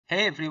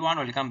Hey everyone,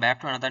 welcome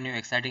back to another new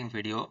exciting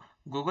video.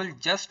 Google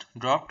just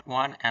dropped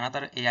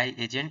another AI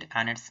agent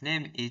and its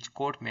name is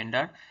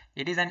CodeMender.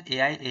 It is an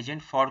AI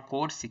agent for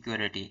code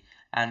security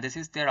and this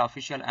is their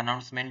official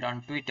announcement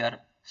on Twitter.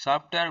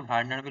 Software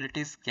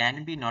vulnerabilities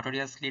can be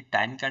notoriously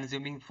time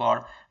consuming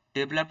for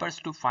developers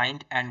to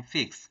find and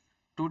fix.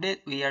 Today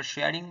we are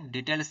sharing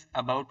details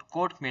about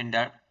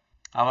CodeMender,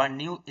 our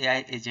new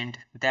AI agent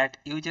that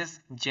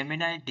uses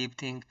Gemini Deep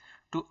Think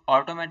to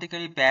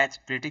automatically patch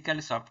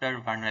critical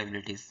software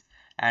vulnerabilities.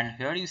 And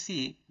here you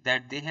see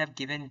that they have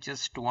given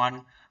just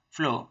one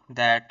flow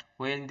that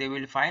when they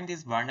will find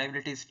this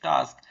vulnerabilities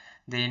task,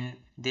 then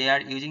they are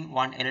using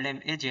one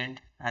LLM agent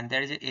and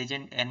there is an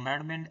agent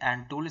environment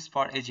and tools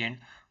for agent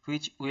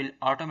which will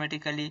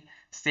automatically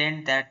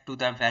send that to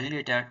the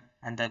validator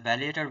and the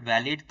validator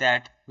validate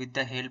that with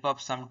the help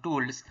of some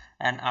tools,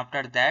 and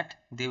after that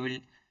they will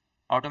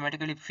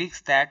automatically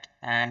fix that,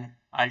 and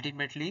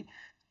ultimately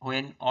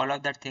when all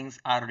of that things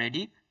are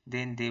ready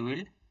then they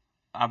will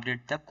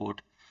update the code.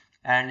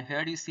 And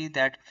here you see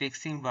that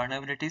fixing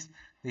vulnerabilities,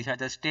 these are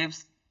the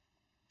steps: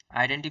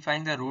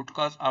 identifying the root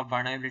cause of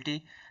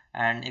vulnerability,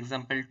 and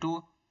example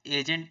 2,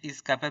 agent is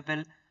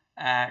capable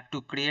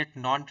to create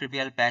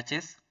non-trivial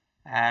patches.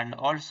 And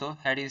also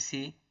here you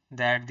see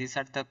that these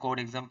are the code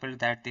example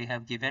that they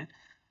have given: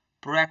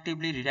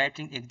 proactively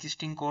rewriting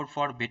existing code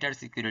for better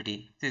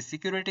security. The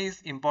security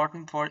is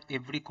important for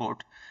every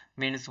code,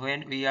 means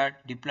when we are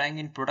deploying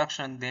in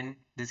production then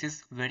this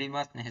is very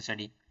much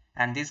necessary.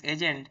 And this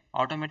agent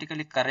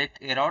automatically correct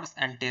errors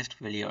and test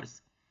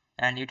failures,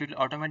 and it will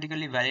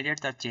automatically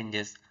validate the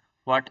changes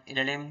what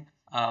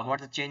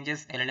the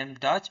changes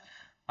LLM does.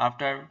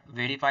 After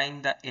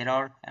verifying the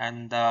error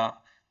and the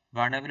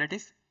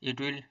vulnerabilities, it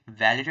will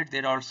validate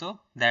there also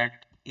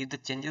that if the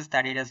changes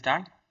that it has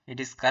done it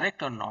is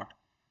correct or not.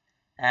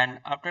 And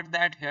after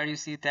that here you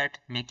see that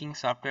making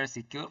software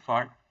secure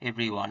for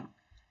everyone.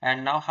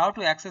 And now how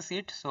to access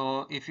it?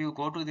 So if you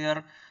go to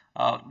their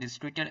this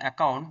Twitter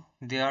account,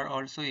 there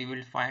also you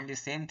will find the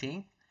same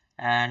thing,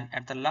 and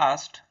at the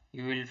last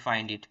you will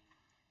find it.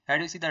 Here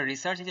you see the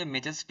research is a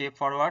major step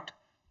forward,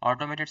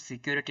 automated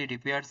security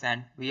repairs,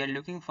 and we are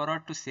looking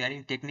forward to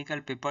sharing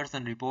technical papers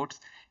and reports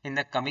in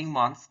the coming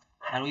months,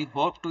 and we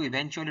hope to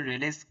eventually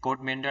release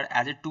CodeMender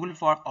as a tool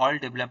for all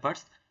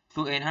developers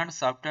to enhance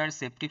software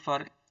safety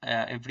for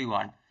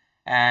everyone.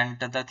 And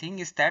the thing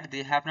is that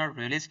they have not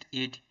released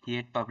it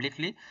yet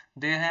publicly.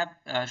 They have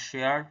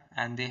shared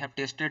and they have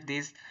tested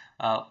this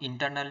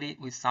internally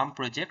with some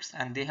projects,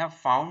 and they have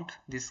found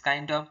this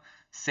kind of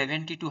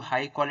 70 to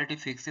high quality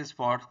fixes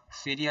for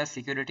serious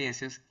security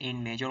issues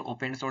in major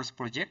open source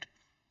project,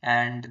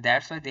 and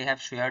that's why they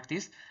have shared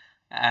this.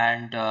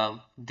 And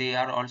they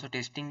are also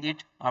testing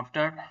it.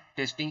 After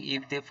testing,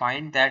 if they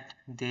find that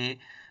they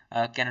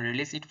can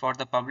release it for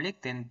the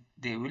public, then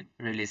they will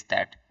release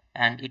that,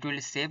 and it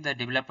will save the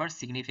developers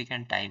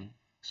significant time.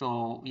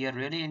 So we are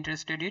really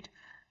interested in it,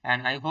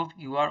 and I hope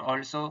you are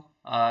also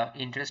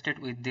interested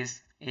with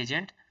this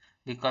agent,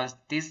 because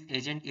this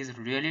agent is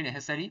really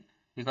necessary,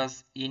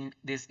 because in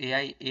this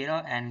AI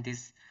era and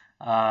this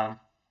uh,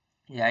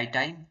 AI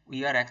time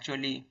we are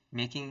actually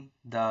making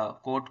the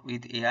code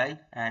with AI,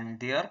 and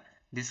there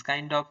this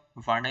kind of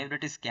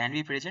vulnerabilities can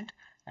be present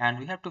and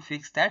we have to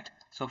fix that.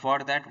 So for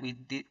that we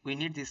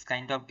need this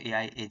kind of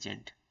AI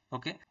agent.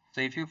 Okay,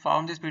 so if you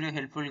found this video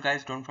helpful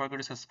guys, don't forget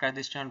to subscribe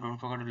this channel, don't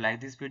forget to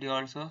like this video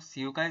also.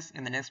 See you guys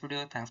in the next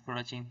video. Thanks for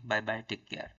watching. Bye bye, take care.